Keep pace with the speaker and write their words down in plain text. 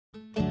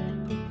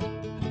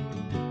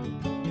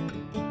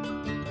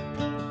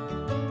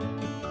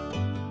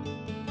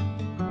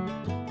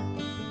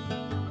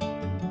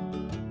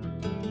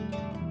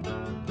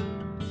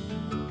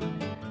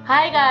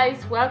Hi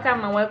guys,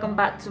 welcome and welcome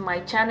back to my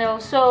channel.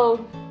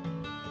 So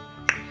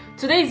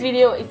today's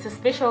video is a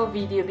special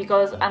video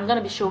because I'm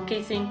gonna be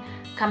showcasing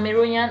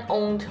Cameroonian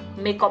owned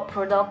makeup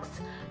products.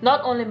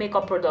 Not only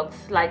makeup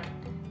products, like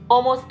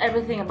almost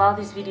everything about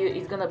this video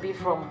is gonna be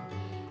from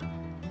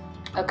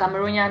a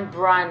Cameroonian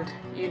brand,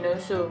 you know.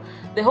 So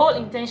the whole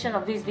intention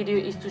of this video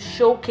is to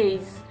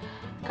showcase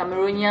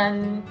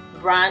Cameroonian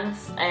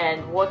brands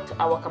and what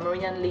our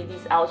Cameroonian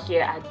ladies out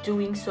here are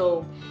doing.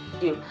 So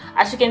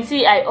as you can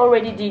see, I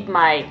already did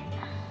my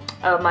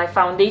my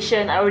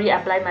foundation. I already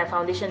applied my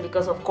foundation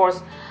because of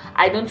course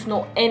I don't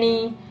know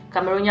any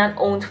Cameroonian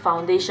owned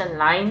foundation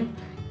line.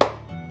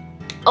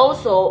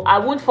 Also, I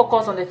won't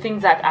focus on the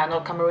things that are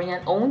not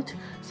Cameroonian owned,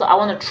 so I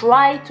want to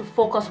try to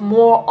focus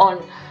more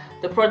on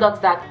the products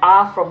that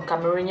are from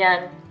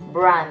Cameroonian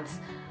brands,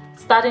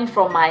 starting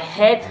from my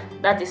head,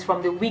 that is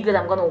from the wig that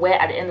I'm going to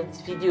wear at the end of this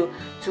video,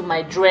 to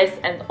my dress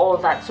and all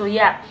that. So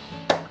yeah,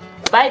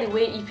 by the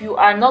way, if you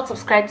are not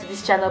subscribed to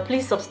this channel,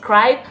 please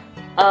subscribe,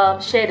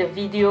 share the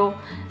video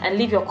and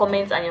leave your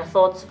comments and your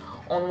thoughts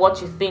on what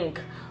you think.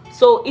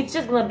 So it's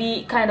just gonna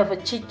be kind of a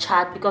chit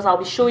chat because I'll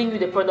be showing you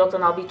the products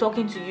and I'll be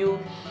talking to you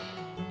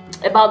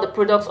about the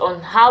products, on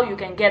how you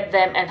can get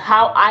them and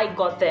how I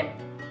got them.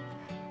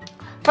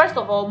 First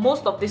of all,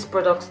 most of these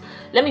products,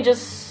 let me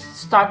just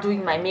start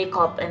doing my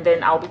makeup and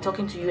then I'll be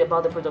talking to you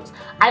about the products.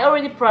 I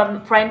already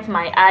primed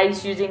my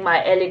eyes using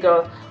my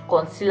Elegant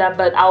concealer,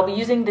 but I'll be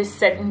using this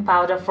setting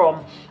powder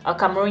from a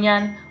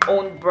Cameroonian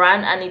owned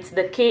brand, and it's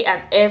the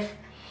K&F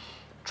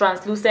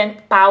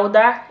translucent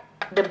powder.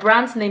 The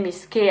brand's name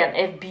is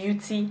K&F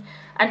Beauty,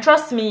 and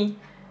trust me,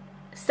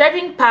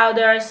 setting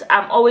powders,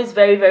 I'm always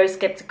very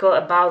skeptical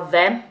about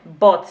them,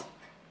 but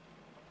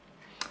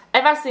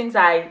ever since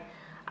I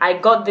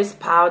got this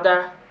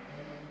powder,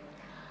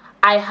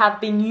 I have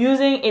been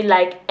using it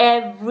like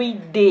every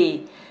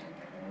day.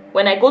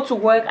 When I go to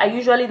work, I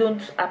usually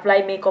don't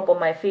apply makeup on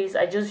my face.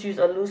 I just use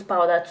a loose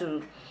powder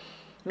to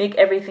make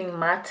everything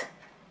matte,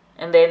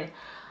 and then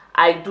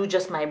I do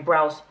just my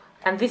brows.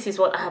 And this is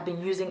what I have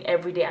been using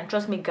every day. And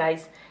trust me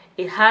guys,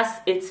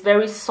 it's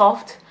very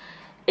soft.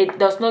 It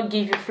does not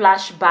give you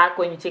flashback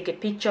when you take a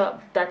picture.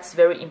 That's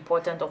very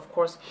important, of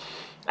course.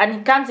 And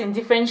it comes in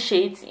different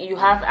shades. You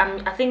have,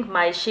 I think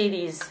my shade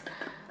is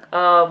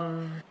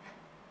banana.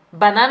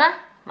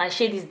 My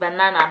shade is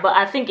banana, but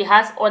I think it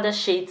has other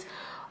shades,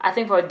 I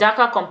think for a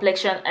darker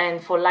complexion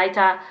and for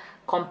lighter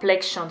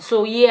complexion.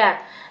 So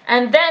yeah,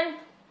 and then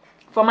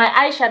for my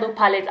eyeshadow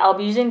palette, I'll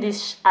be using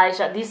this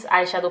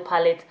eyeshadow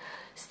palette,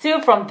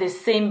 still from the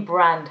same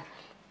brand.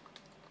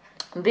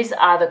 These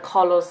are the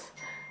colors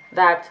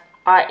that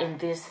are in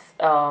this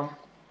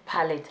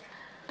palette.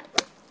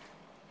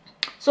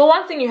 So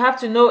one thing you have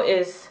to know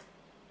is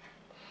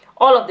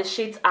all of the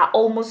shades are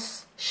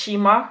almost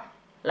shimmer,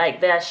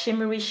 like they are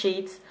shimmery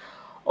shades.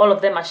 All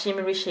of them are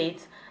shimmery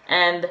shades,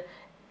 and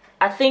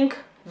I think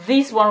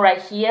this one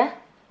right here,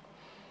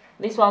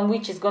 this one,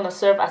 which is gonna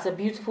serve as a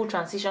beautiful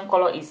transition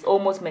color, is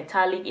almost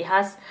metallic. It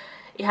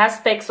has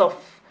specks of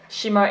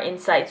shimmer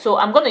inside, so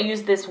I'm gonna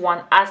use this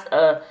one as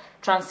a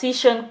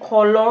transition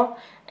color,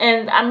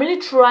 and I'm really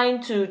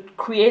trying to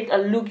create a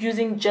look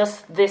using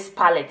just this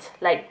palette,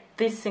 like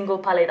this single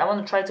palette. I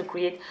want to try to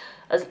create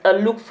a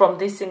look from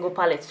this single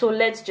palette. So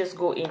let's just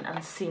go in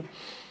and see.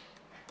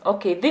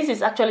 Okay, this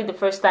is actually the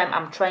first time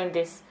I'm trying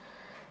this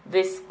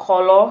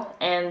color,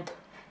 and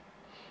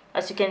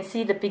as you can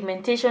see, the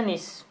pigmentation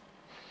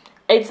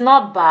it's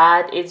not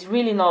bad. It's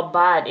really not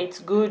bad. It's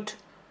good.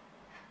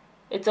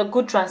 It's a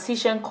good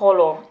transition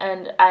color,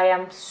 and I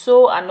am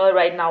so annoyed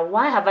right now.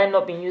 Why have I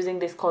not been using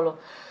this color?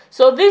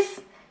 So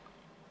this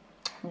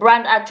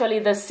brand, actually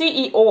the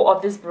CEO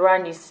of this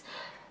brand is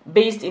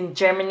based in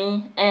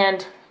Germany,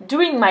 and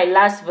during my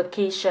last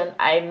vacation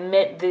I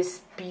met this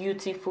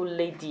beautiful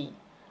lady.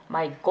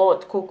 My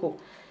God, Coco,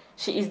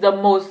 she is the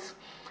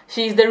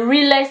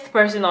realest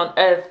person on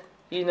earth,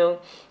 you know.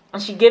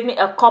 And she gave me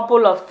a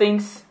couple of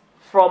things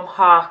from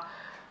her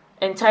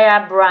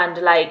entire brand.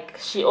 Like,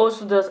 she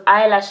also does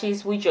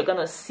eyelashes, which you're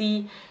gonna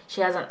see. She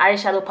has an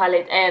eyeshadow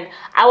palette, and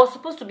I was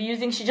supposed to be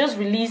using, she just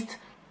released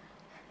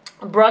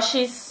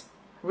brushes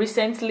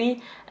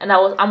recently, and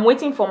I'm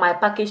waiting for my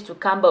package to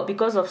come, but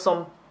because of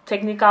some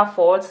technical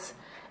faults,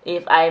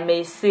 if I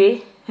may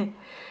say,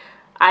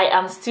 I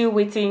am still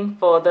waiting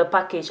for the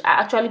package. I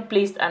actually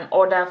placed an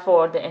order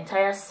for the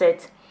entire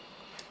set,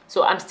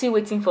 so I'm still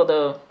waiting for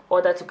the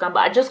order to come,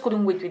 but I just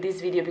couldn't wait with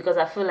this video because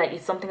I feel like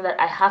it's something that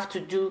I have to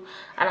do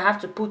and I have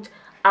to put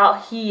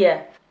out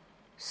here.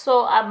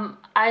 So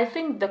I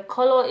think the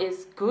color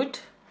is good.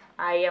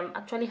 I am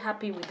actually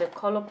happy with the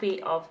color pay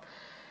of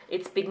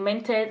it's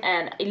pigmented,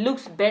 and it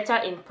looks better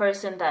in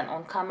person than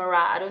on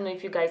camera. I don't know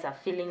if you guys are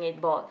feeling it,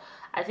 but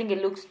I think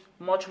it looks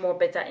much more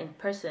better in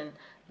person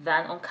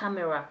than on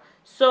camera.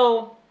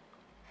 So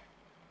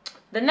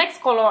the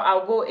next color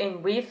I'll go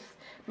in with,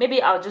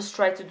 maybe I'll just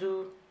try to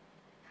do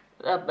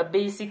a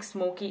basic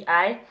smoky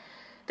eye.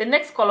 The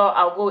next color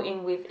I'll go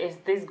in with is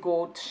this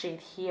gold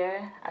shade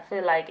here. I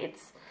feel like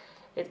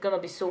it's gonna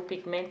be so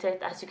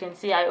pigmented. As you can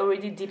see, I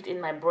already dipped in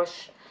my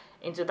brush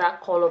into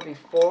that color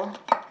before.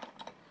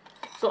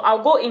 So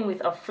I'll go in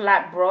with a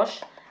flat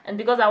brush, and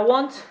because I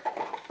want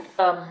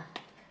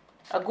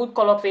a good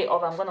color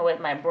payoff, I'm gonna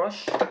wet my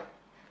brush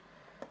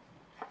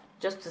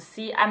just to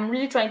see. I'm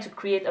really trying to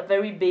create a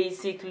very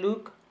basic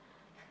look,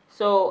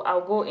 so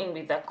I'll go in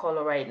with that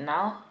color right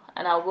now,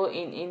 and I'll go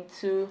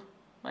into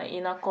my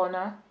inner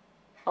corner.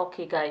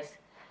 Okay guys,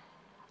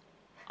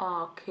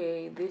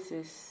 okay, this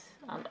is,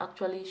 I'm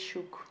actually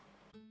shook.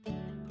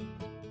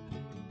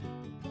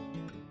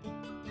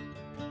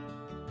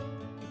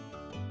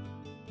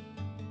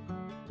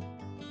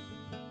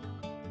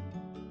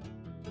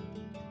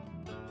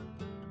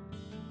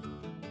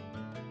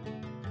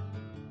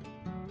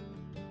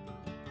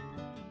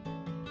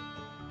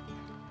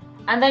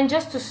 And then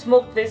just to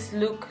smoke this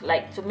look,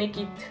 like to make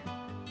it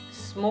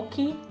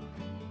smoky,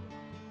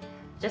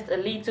 just a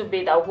little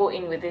bit, I'll go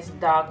in with this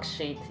dark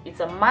shade. It's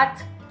a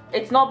matte,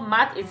 it's not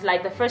matte, it's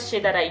like the first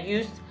shade that I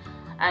used.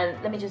 And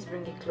let me just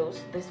bring it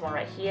close, this one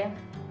right here.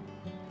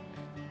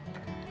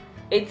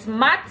 It's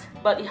matte,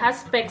 but it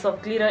has specks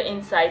of glitter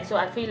inside, so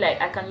I feel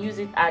like I can use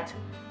it at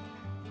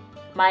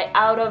my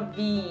outer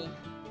V.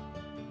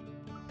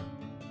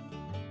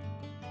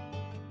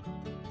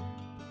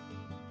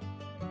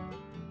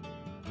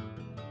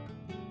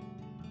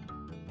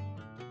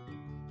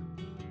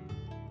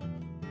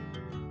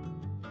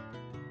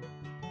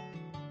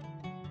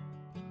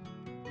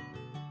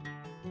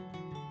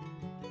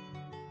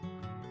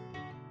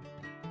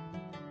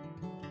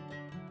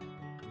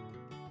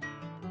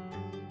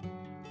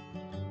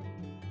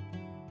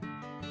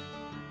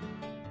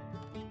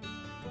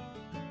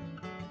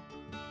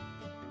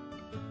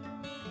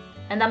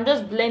 And I'm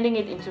just blending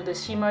it into the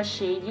shimmer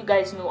shade. You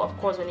guys know, of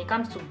course, when it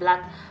comes to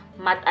black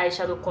matte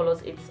eyeshadow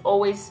colors, it's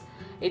always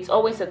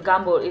a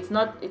gamble. It's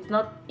not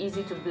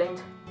easy to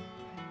blend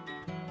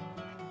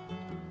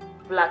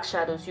black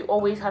shadows. You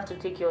always have to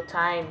take your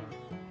time.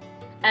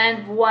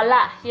 And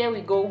voila, here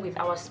we go with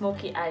our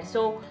smoky eye.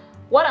 So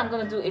what I'm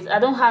gonna do is, I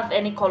don't have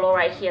any color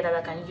right here that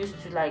I can use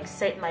to like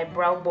set my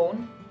brow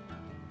bone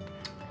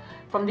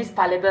from this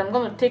palette, but I'm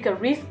gonna take a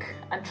risk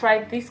and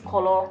try this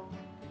color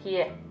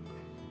here.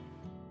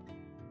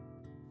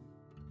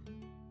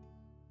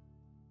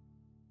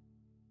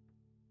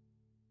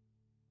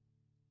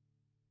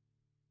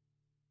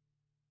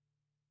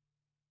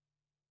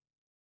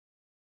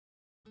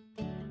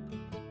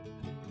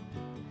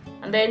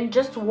 And then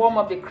just to warm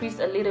up the crease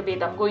a little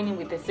bit, I'm going in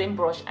with the same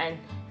brush and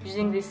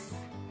using this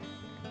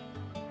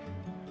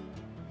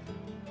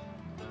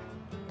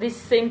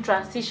same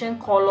transition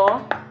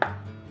color.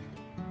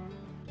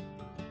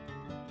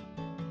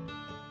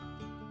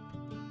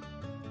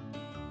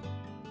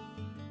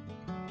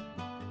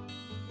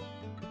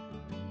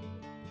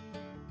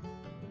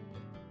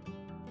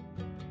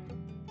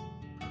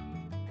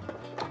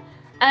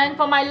 And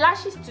for my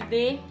lashes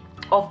today,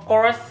 of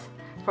course,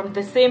 from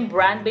the same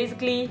brand.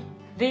 Basically,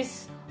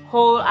 this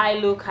whole eye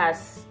look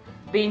has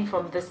been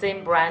from the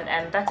same brand,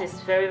 and that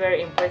is very,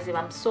 very impressive.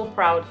 I'm so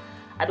proud.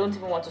 I don't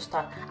even want to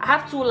start. I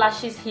have two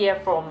lashes here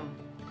from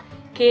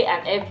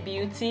K&F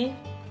Beauty,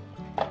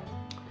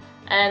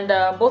 and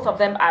both of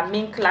them are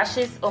mink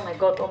lashes. Oh my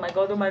god, oh my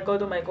god, oh my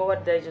god, oh my god,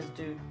 what did I just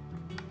do?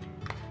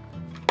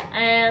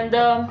 And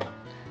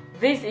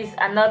this is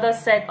another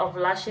set of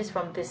lashes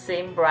from the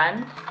same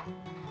brand.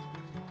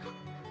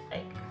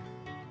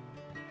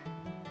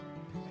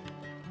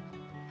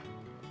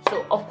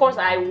 So of course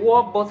I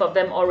wore both of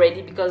them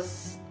already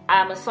because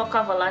I'm a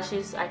sucker for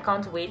lashes. I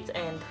can't wait,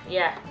 and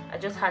yeah, I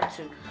just had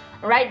to.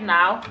 Right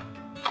now,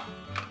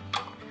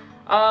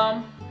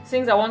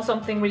 since I want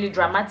something really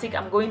dramatic,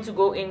 I'm going to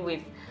go in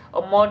with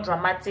a more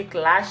dramatic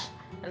lash,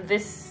 and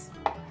this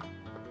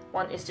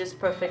one is just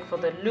perfect for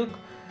the look.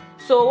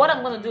 So what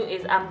I'm going to do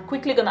is I'm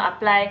quickly going to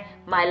apply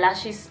my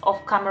lashes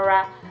off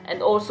camera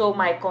and also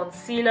my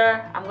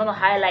concealer. I'm going to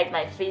highlight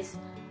my face,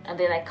 and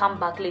then I come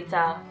back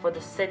later for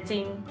the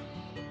setting,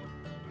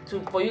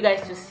 for you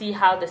guys to see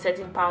how the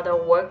setting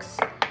powder works,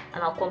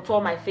 and I'll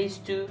contour my face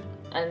too,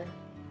 and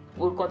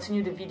we'll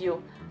continue the video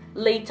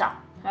later.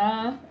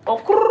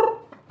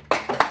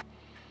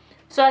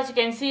 So as you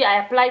can see,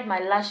 I applied my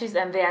lashes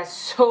and they are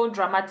so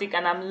dramatic,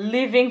 and I'm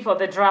living for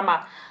the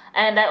drama.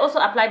 And I also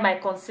applied my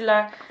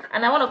concealer,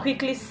 and I want to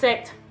quickly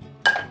set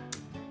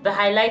the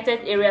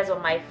highlighted areas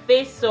of my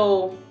face.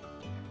 So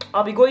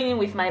I'll be going in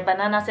with my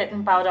banana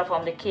setting powder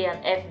from the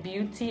K&F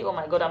Beauty. Oh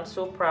my god, I'm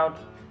so proud.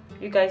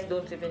 You guys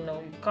don't even know,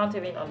 you can't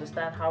even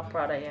understand how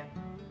proud I am.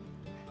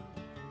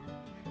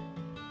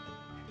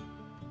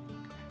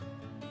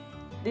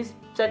 This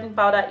setting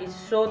powder is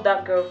so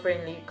dark girl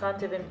friendly, you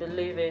can't even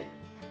believe it.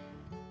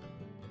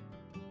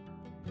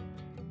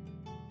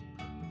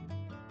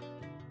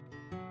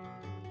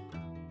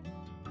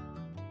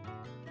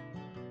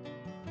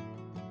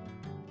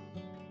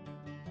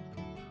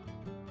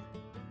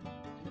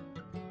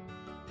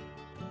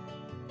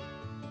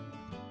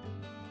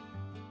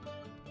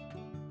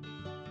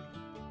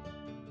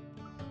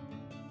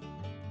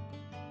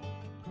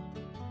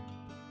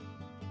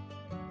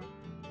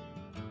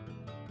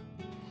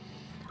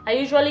 I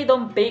usually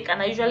don't bake,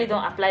 and I usually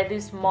don't apply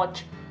this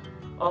much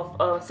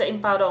of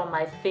setting powder on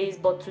my face,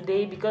 but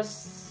today,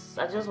 because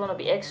I just want to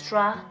be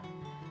extra,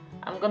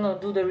 I'm gonna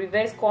do the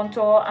reverse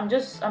contour. I'm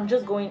just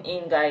going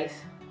in, guys.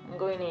 I'm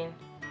going in.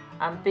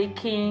 I'm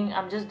baking.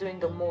 I'm just doing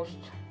the most.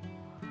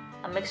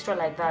 I'm extra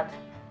like that.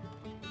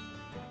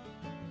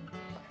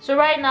 So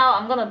right now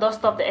I'm gonna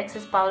dust off the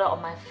excess powder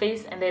on my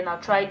face, and then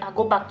I'll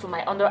go back to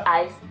my under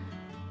eyes.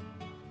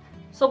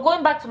 So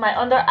going back to my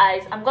under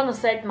eyes, I'm gonna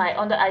set my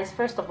under eyes.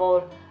 First of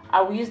all,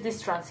 I will use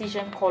this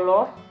transition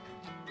color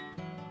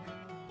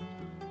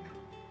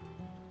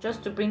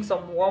just to bring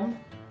some warmth.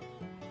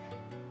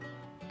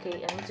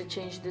 Okay, I need to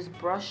change this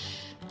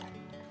brush.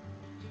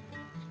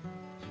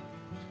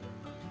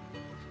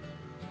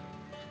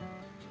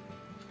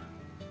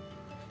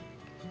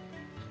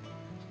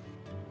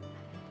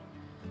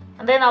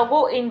 And then I'll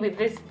go in with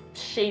this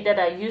shade that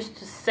I used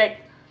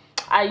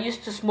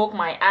to smoke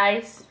my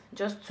eyes,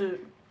 just to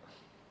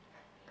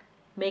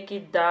make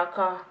it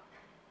darker.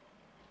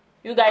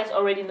 You guys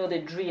already know the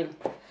drill.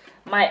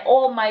 My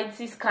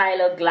almighty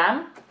Skylar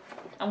Glam.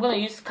 I'm gonna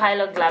use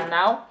Skylar Glam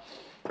now.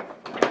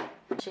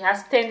 She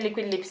has 10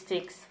 liquid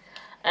lipsticks,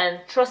 and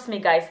trust me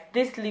guys,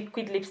 these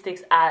liquid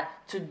lipsticks are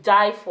to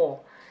die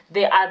for.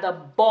 They are the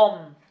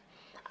bomb.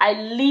 I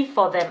live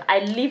for them. I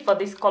live for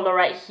this color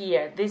right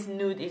here. This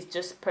nude is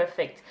just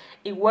perfect.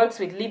 It works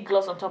with lip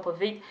gloss on top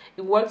of it.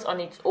 It works on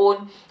its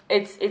own.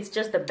 It's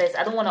just the best.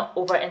 I don't want to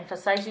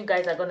overemphasize. You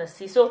guys are gonna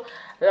see. So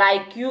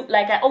like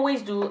I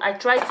always do, I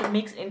try to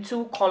mix in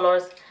 2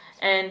 colors.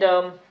 And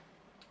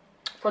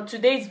for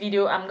today's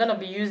video, I'm gonna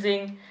be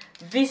using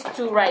these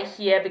 2 right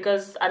here,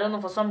 because I don't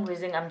know, for some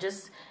reason I'm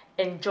just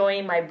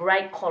enjoying my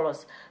bright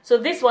colors. So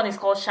this one is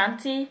called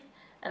Shanty,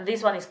 and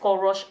this one is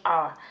called Rush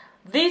Hour.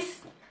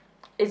 This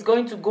is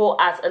going to go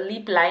as a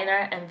lip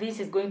liner, and this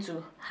is going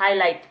to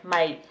highlight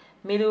my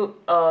middle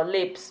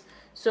lips.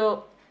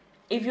 So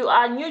if you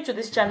are new to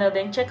this channel,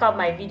 then check out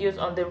my videos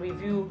on the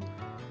review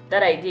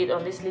that I did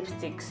on these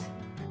lipsticks.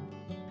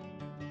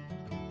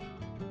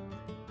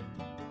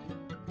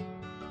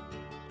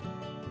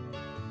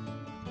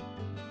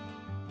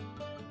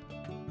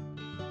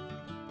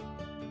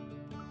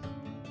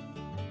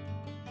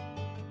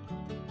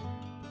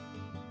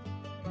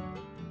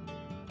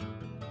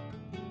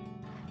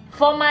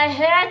 For my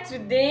hair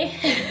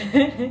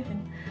today,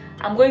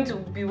 I'm going to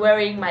be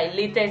wearing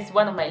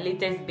one of my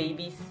latest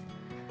babies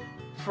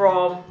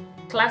from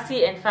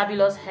Classy and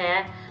Fabulous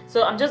Hair.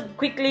 So I'm just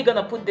quickly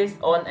gonna put this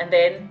on, and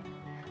then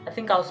I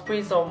think I'll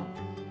spray some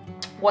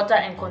water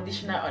and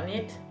conditioner on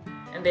it,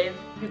 and then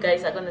you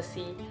guys are gonna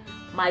see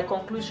my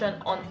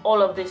conclusion on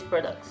all of these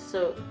products.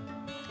 So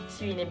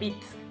see you in a bit.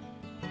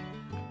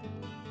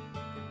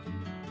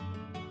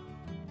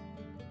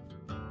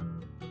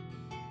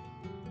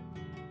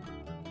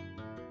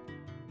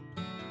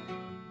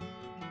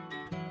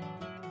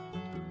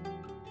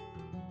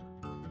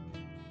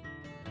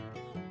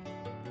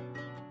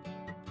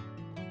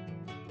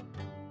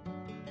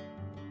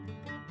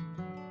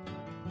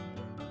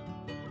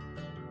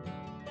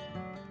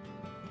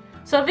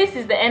 So this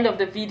is the end of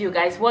the video,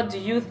 guys. What do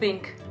you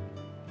think?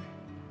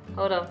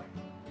 Hold on.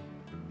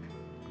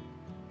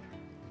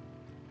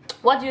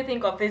 What do you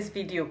think of this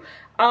video?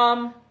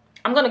 I'm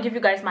gonna give you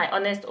guys my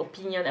honest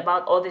opinion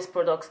about all these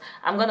products.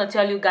 I'm gonna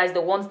tell you guys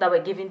the ones that were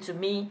given to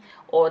me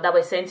or that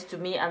were sent to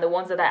me, and the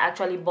ones that I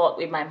actually bought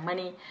with my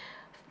money.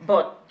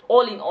 But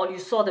all in all, you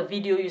saw the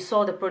video, you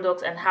saw the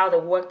products and how they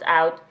worked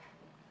out.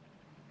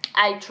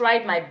 I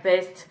tried my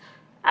best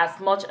as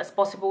much as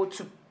possible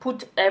to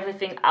put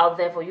everything out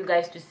there for you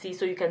guys to see,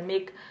 so you can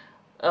make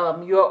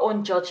your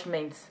own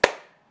judgments.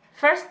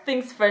 First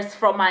things first,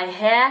 from my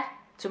hair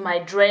to my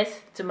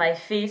dress to my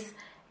face,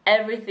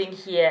 everything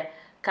here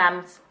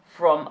comes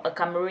from a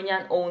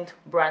Cameroonian owned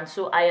brand.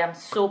 So I am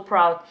so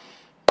proud.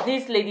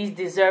 These ladies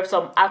deserve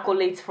some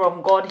accolades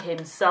from God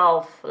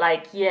himself.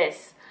 Like,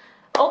 yes.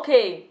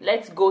 Okay,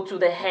 let's go to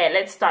the hair.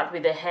 Let's start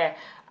with the hair.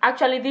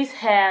 Actually, this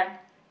hair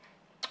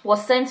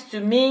was sent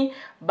to me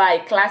by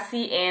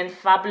Classy and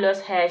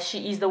Fabulous Hair.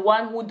 She is the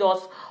one who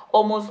does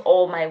almost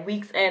all my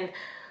wigs, and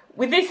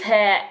with this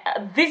hair,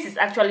 this is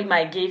actually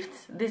my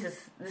gift. This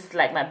is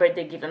like my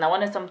birthday gift, and I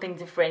wanted something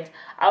different.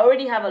 I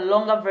already have a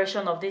longer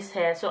version of this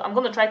hair, so I'm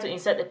gonna try to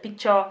insert a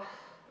picture.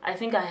 I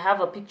think I have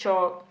a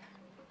picture.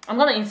 I'm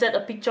gonna insert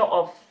a picture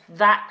of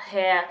that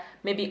hair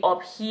maybe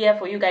up here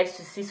for you guys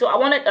to see. So I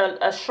wanted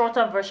a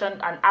shorter version,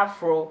 an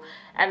afro,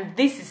 and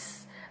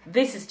this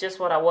is just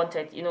what I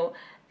wanted, you know.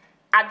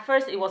 At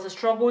first it was a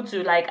struggle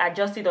to like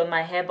adjust it on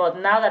my hair, but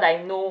now that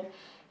I know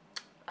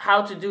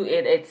how to do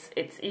it,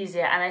 it's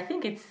easier, and I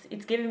think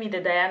it's giving me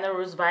the Diana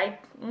Rose vibe.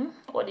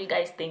 What do you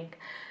guys think?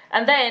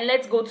 And then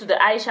let's go to the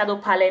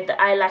eyeshadow palette,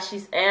 the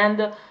eyelashes,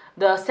 and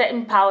the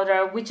setting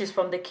powder, which is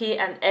from the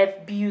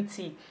K&F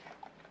Beauty.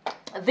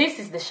 This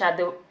is the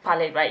shadow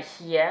palette right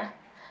here,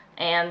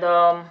 and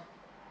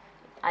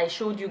I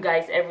showed you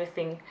guys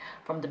everything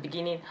from the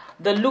beginning.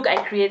 The look I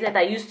created,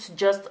 I used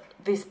just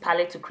this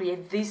palette to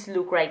create this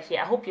look right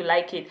here. I hope you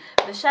like it.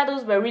 The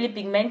shadows were really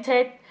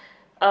pigmented.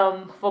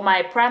 For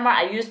my primer,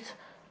 I used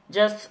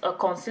just a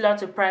concealer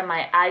to prime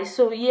my eyes.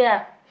 So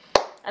yeah,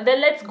 And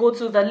then let's go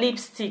to the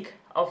lipstick,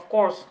 of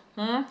course.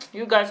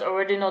 You guys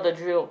already know the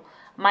drill.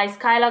 My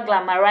Skylar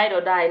Glam, my ride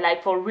or die,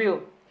 like for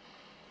real.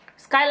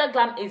 Skylar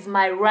Glam is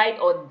my ride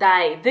or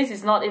die. This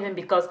is not even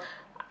because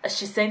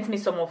she sent me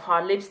some of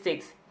her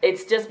lipsticks.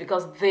 It's just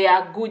because they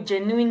are good.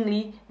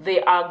 Genuinely,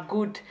 they are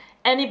good.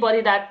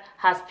 Anybody that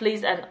has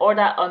placed an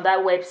order on that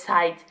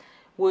website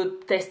will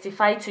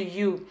testify to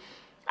you.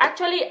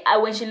 Actually,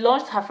 when she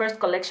launched her first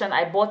collection,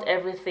 I bought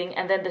everything.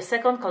 And then the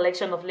second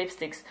collection of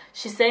lipsticks,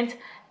 she sent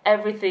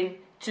everything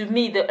to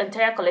me. The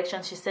entire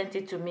collection, she sent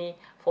it to me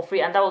for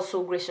free. And that was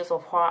so gracious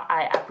of her.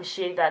 I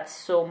appreciate that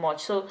so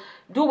much. So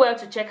do well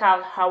to check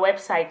out her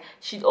website.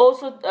 She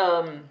also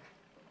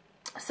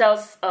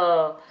sells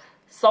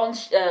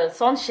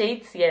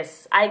sunshades,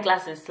 yes,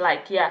 eyeglasses,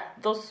 like, yeah,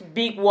 those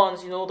big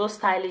ones, you know, those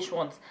stylish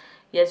ones.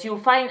 Yes, you'll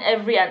find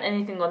every and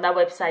anything on that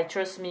website.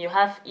 Trust me. You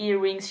have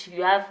earrings,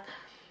 you have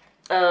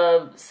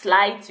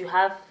slides, you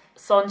have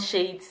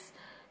sunshades,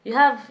 you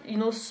have, you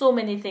know, so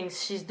many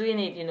things. She's doing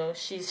it, you know.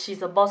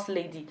 She's a boss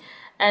lady.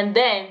 And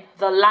then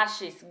the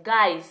lashes,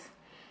 guys,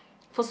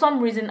 for some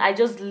reason I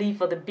just live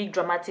for the big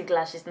dramatic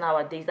lashes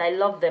nowadays. I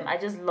love them. I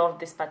just love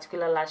this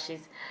particular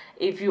lashes.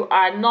 If you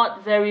are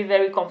not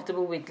very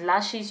comfortable with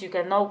lashes, you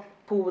cannot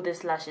pull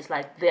these lashes.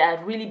 Like, they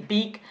are really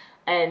big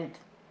and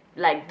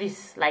like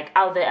this, like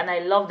out there, and I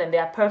love them. They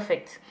are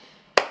perfect.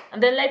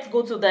 And then let's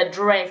go to the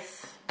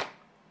dress.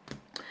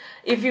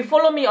 If you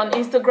follow me on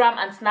Instagram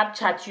and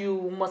Snapchat,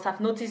 you must have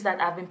noticed that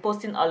I've been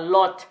posting a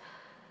lot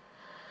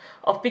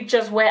of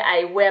pictures where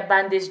I wear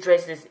bandage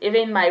dresses.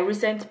 Even my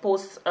recent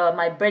posts,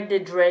 my birthday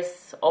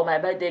dress or my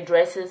birthday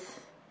dresses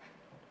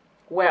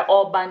were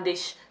all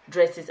bandage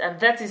dresses, and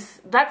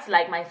that's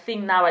like my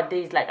thing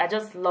nowadays. Like, I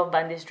just love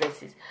bandage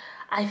dresses.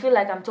 I feel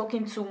like I'm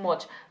talking too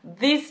much.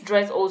 This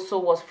dress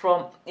also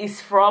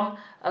is from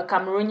a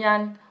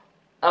Cameroonian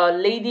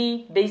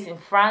lady based in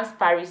France,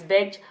 Paris,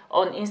 Belgium.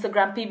 On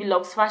Instagram, PB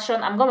Lux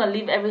Fashion. I'm gonna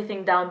leave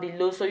everything down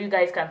below so you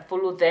guys can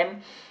follow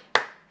them.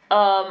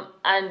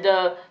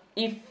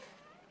 If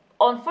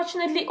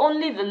unfortunately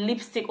only the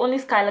lipstick, only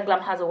Skylar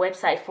Glam has a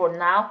website for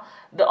now.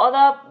 The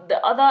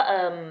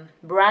other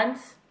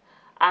brands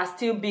are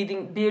still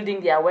building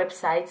their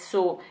websites.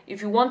 So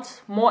if you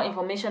want more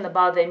information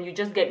about them, you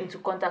just get into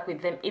contact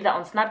with them either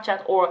on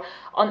Snapchat or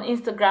on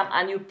Instagram,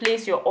 and you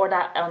place your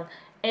order on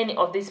any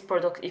of these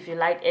products if you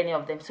like any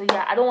of them. So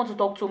yeah, I don't want to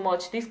talk too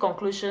much. The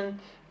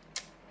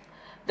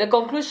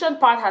conclusion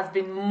part has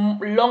been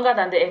longer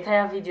than the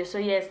entire video. So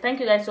yes, thank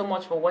you guys so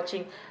much for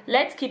watching.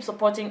 Let's keep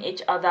supporting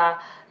each other.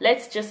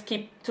 Let's just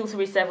keep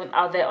 237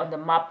 out there on the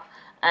map.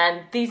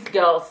 And these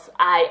girls,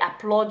 I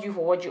applaud you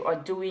for what you are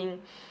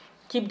doing.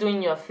 Keep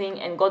doing your thing,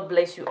 and God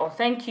bless you all.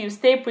 Thank you.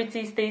 Stay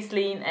pretty, stay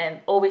slim,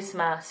 and always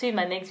smile. See you in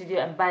my next video,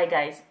 and bye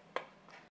guys.